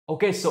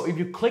Okay, so if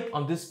you click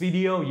on this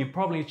video, you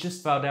probably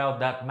just found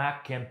out that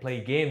Mac can play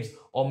games,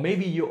 or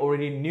maybe you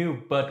already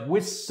knew, but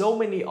with so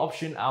many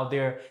options out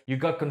there, you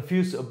got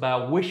confused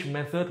about which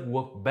method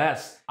worked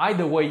best.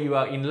 Either way, you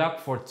are in luck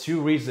for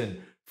two reasons.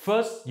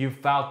 First, you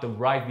found the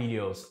right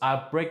videos.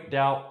 I'll break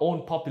down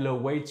all popular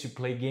ways to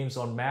play games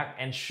on Mac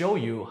and show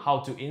you how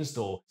to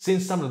install.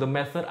 Since some of the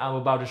methods I'm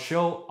about to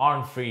show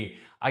aren't free,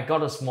 I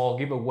got a small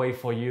giveaway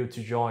for you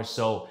to join,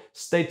 so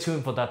stay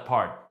tuned for that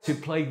part. To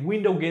play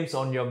Windows games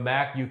on your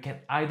Mac, you can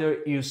either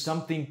use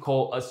something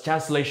called a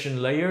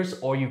translation layers,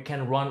 or you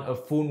can run a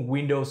full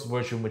Windows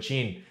virtual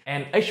machine.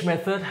 And each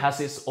method has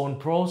its own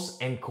pros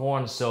and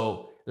cons,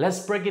 so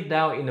let's break it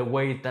down in a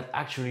way that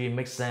actually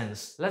makes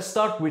sense. Let's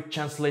start with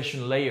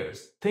translation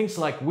layers, things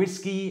like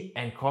Whisky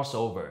and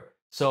Crossover.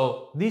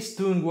 So these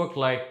tools work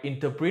like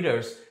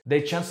interpreters.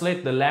 They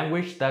translate the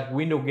language that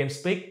Windows games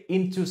speak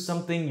into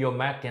something your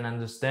Mac can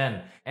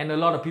understand. And a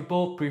lot of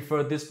people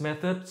prefer this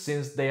method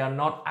since they are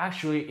not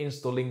actually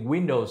installing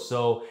Windows,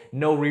 so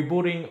no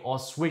rebooting or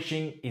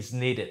switching is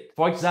needed.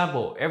 For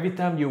example, every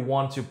time you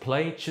want to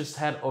play, just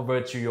head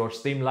over to your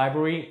Steam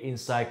library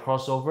inside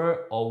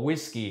Crossover or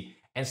Whisky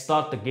and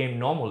start the game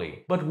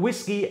normally. But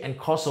Whisky and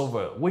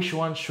Crossover, which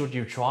one should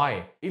you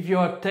try? If you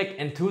are a tech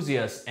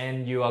enthusiast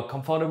and you are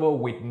comfortable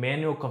with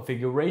manual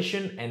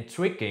configuration and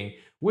tweaking,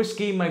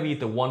 Whisky might be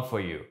the one for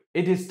you.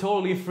 It is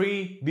totally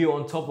free, built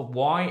on top of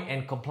Wine,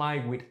 and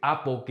compliant with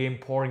Apple Game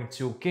Porting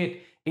Toolkit.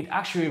 It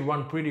actually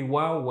runs pretty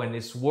well when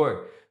it's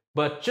worked.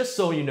 But just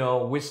so you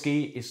know,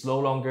 Whisky is no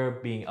longer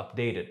being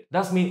updated.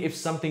 That means if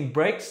something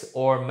breaks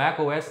or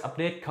macOS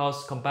update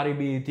causes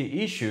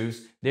compatibility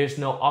issues, there's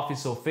no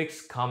official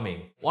fix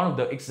coming. One of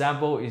the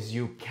examples is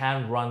you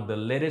can't run the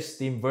latest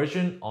Steam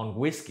version on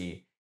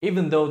Whisky,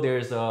 even though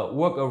there's a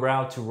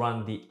workaround to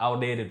run the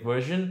outdated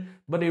version,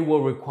 but it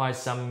will require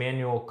some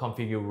manual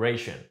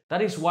configuration.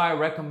 That is why I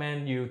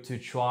recommend you to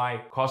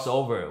try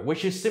Crossover,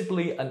 which is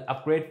simply an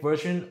upgrade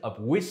version of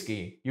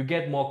Whisky. You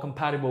get more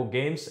compatible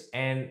games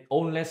and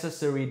all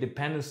necessary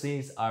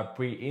dependencies are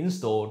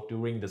pre-installed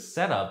during the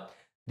setup.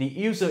 The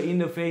user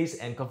interface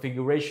and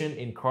configuration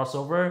in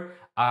Crossover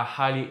are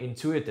highly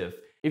intuitive.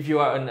 If you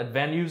are an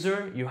advanced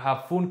user, you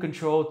have full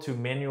control to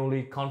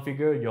manually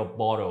configure your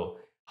bottle.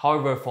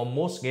 However, for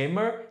most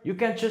gamers, you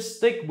can just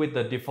stick with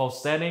the default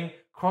setting.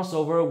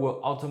 Crossover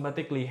will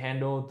automatically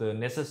handle the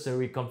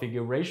necessary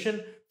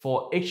configuration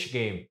for each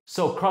game.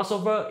 So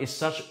Crossover is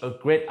such a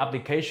great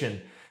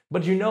application.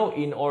 But you know,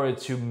 in order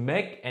to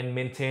make and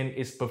maintain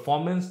its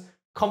performance,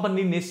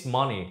 company needs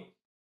money.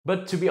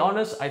 But to be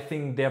honest, I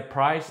think their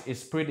price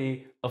is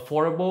pretty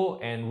affordable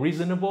and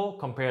reasonable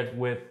compared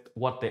with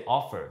what they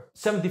offer.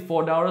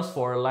 $74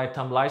 for a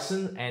lifetime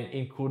license and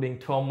including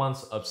 12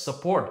 months of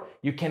support.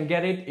 You can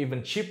get it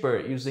even cheaper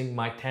using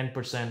my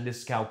 10%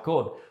 discount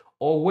code,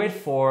 or wait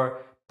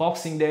for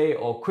Boxing Day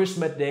or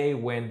Christmas Day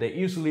when they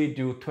usually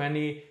do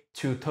 20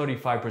 to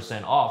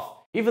 35%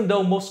 off. Even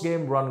though most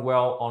games run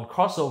well on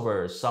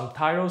Crossover, some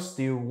titles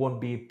still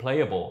won't be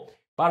playable.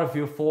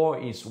 Battlefield 4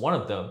 is one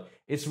of them.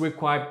 It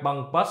requires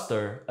Bug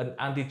Buster, an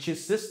anti-cheat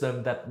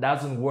system that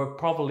doesn't work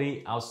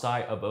properly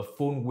outside of a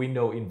full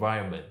Windows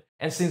environment.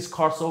 And since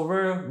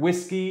Crossover,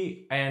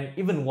 Whisky, and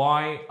even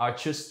Wine are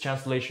just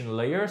translation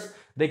layers,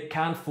 they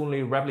can't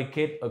fully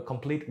replicate a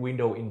complete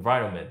Windows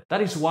environment. That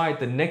is why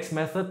the next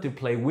method to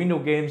play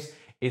Windows games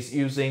is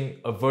using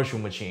a virtual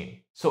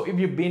machine. So if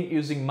you've been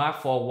using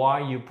Mac for a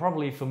while, you're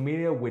probably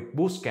familiar with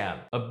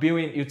Bootcamp, a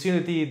built-in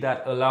utility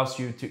that allows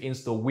you to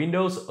install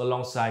Windows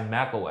alongside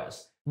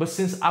macOS. But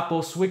since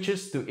Apple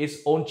switches to its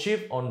own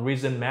chip on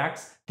recent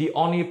Macs, the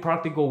only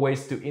practical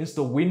ways to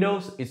install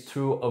Windows is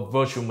through a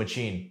virtual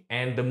machine.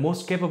 And the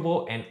most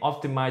capable and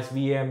optimized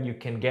VM you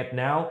can get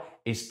now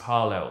is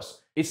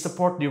Parallels. It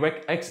supports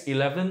DirectX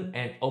 11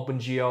 and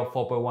OpenGL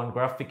 4.1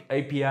 graphic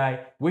API,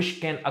 which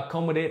can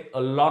accommodate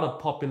a lot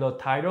of popular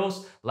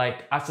titles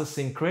like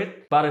Assassin's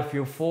Creed,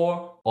 Battlefield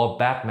 4, or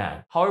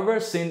Batman. However,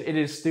 since it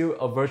is still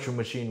a virtual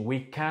machine,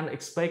 we can't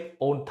expect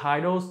all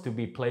titles to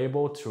be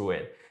playable through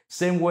it.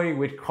 Same way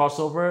with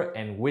Crossover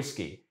and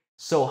Whisky.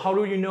 So how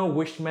do you know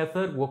which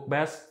method works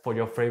best for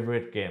your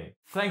favorite game?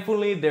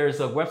 Thankfully,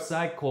 there's a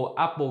website called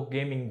Apple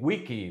Gaming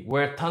Wiki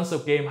where tons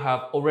of games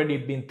have already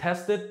been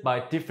tested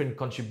by different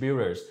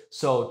contributors.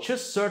 So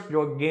just search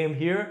your game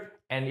here,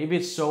 and if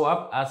it shows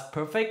up as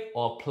perfect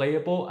or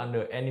playable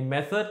under any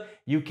method,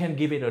 you can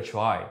give it a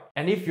try.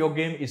 And if your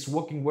game is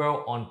working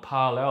well on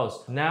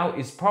Parallels, now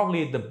is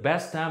probably the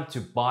best time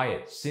to buy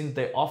it since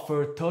they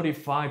offer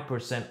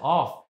 35%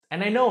 off.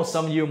 And I know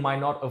some of you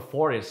might not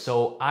afford it,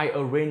 so I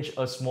arranged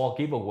a small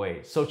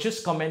giveaway. So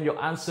just comment your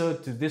answer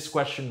to this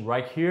question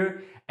right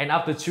here, and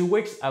after 2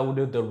 weeks, I will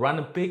do the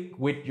random pick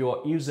with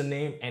your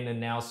username and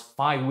announce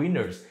 5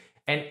 winners.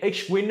 And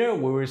each winner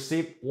will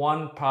receive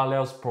one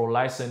Parallels Pro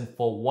license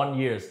for 1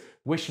 year,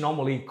 which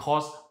normally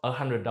costs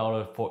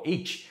 $100 for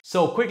each.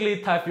 So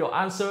quickly type your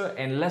answer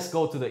and let's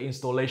go to the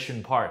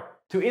installation part.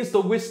 To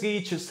install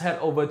Whisky, just head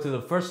over to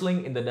the first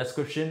link in the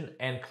description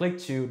and click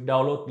to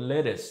download the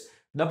latest.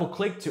 Double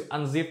click to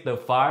unzip the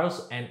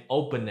files and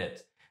open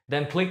it.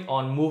 Then click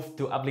on Move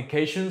to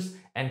Applications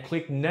and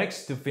click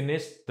Next to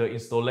finish the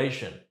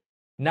installation.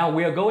 Now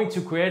we are going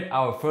to create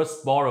our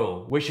first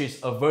bottle, which is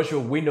a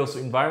virtual Windows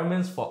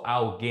environment for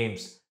our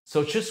games.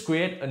 So just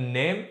create a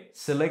name,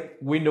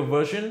 select Windows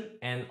version,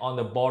 and on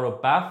the bottle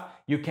path,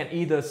 you can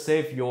either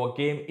save your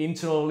game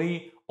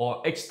internally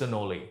or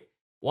externally.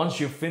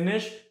 Once you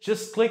finish,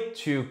 just click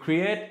to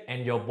create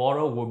and your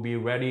bottle will be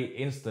ready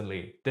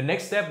instantly. The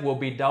next step will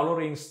be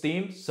downloading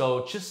Steam,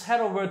 so just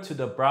head over to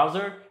the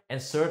browser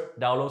and search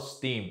download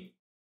Steam.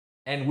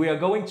 And we are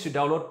going to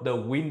download the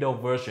Windows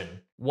version.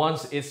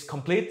 Once it's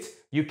complete,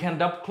 you can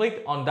double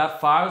click on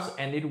that files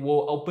and it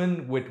will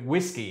open with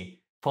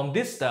Whisky. From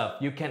this step,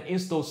 you can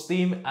install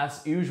Steam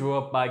as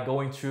usual by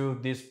going through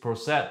this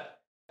process.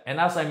 And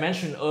as I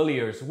mentioned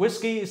earlier,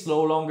 Whisky is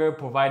no longer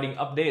providing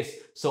updates,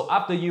 so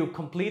after you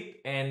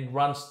complete and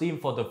run Steam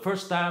for the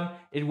first time,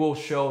 it will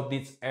show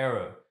this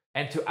error.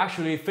 And to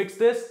actually fix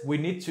this, we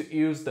need to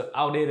use the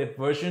outdated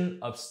version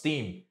of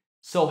Steam.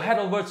 So head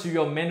over to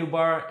your menu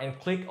bar and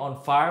click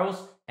on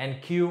Files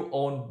and Queue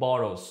on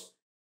Bottles.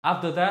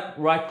 After that,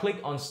 right click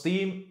on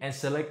Steam and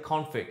select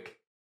Config.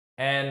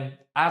 And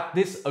add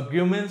these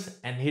arguments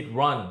and hit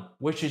Run,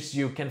 which is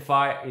you can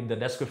find in the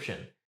description.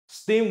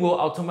 Steam will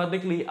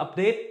automatically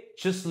update,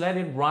 just let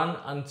it run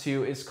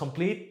until it's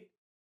complete.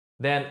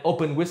 Then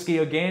open Whisky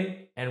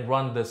again and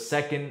run the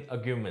second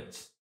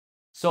argument.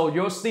 So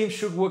your Steam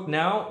should work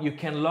now. You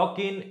can log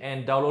in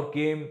and download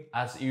game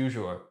as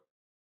usual.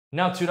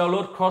 Now to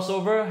download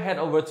Crossover, head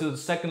over to the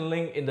second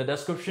link in the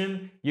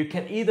description. You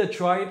can either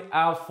try it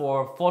out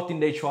for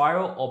 14-day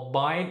trial or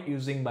buy it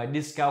using my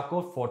discount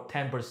code for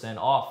 10%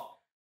 off.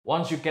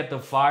 Once you get the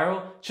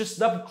file, just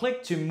double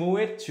click to move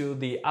it to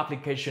the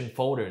application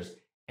folders.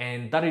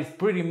 And that is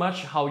pretty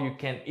much how you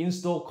can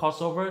install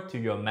Crossover to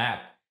your Mac.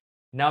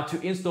 Now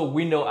to install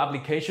Windows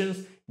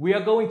applications, we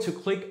are going to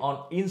click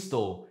on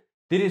Install.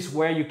 This is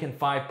where you can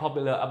find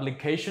popular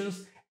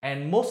applications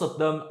and most of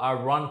them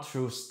are run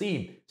through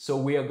Steam. So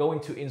we are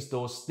going to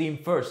install Steam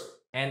first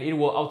and it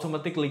will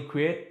automatically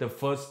create the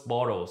first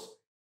bottles.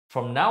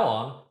 From now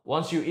on,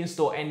 once you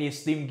install any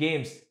Steam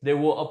games, they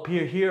will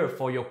appear here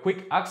for your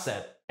quick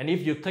access. And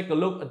if you take a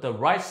look at the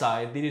right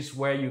side, this is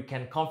where you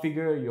can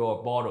configure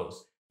your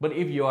bottles. But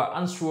if you are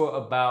unsure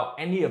about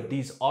any of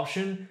these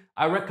options,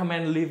 I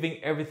recommend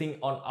leaving everything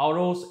on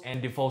autos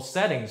and default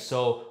settings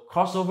so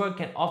Crossover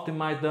can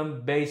optimize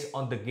them based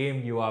on the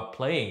game you are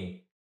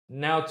playing.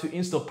 Now to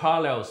install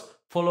Parallels,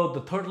 follow the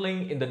third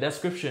link in the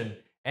description.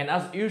 And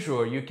as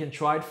usual, you can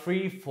try it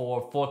free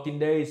for 14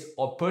 days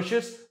or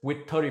purchase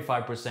with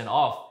 35%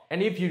 off.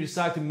 And if you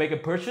decide to make a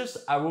purchase,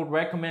 I would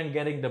recommend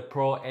getting the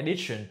Pro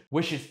Edition,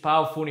 which is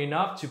powerful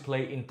enough to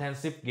play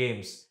intensive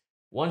games.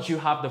 Once you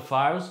have the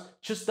files,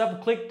 just double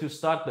click to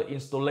start the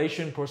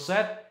installation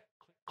process.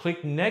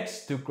 Click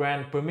Next to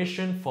grant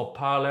permission for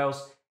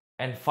Parallels,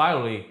 and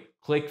finally,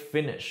 click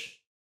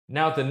Finish.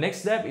 Now the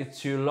next step is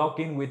to log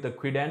in with the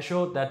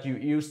credential that you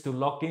used to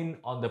log in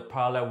on the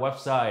Parallel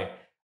website.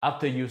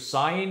 After you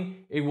sign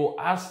in, it will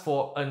ask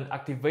for an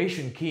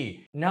activation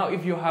key. Now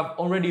if you have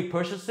already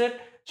purchased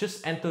it,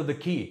 just enter the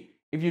key.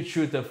 If you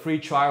choose the free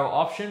trial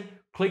option,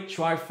 click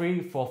Try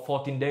Free for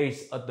 14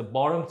 days at the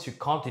bottom to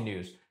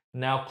continue.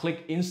 Now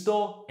click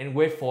Install and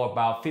wait for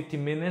about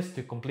 15 minutes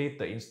to complete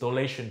the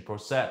installation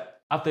process.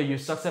 After you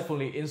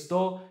successfully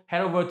install,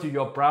 head over to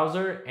your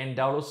browser and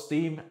download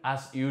Steam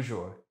as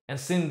usual. And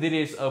since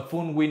this is a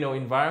full Windows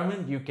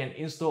environment, you can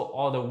install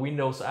all the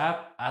Windows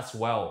apps as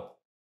well.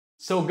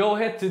 So go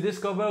ahead to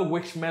discover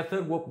which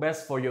method works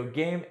best for your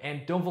game,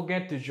 and don't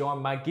forget to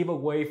join my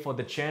giveaway for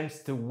the chance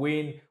to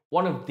win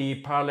one of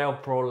the Parallel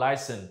Pro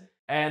license.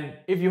 And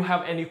if you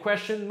have any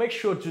questions, make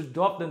sure to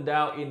drop them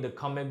down in the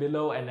comment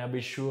below and I'll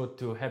be sure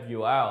to help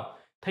you out.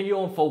 Thank you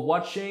all for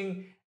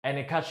watching and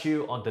I'll catch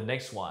you on the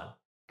next one.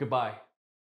 Goodbye.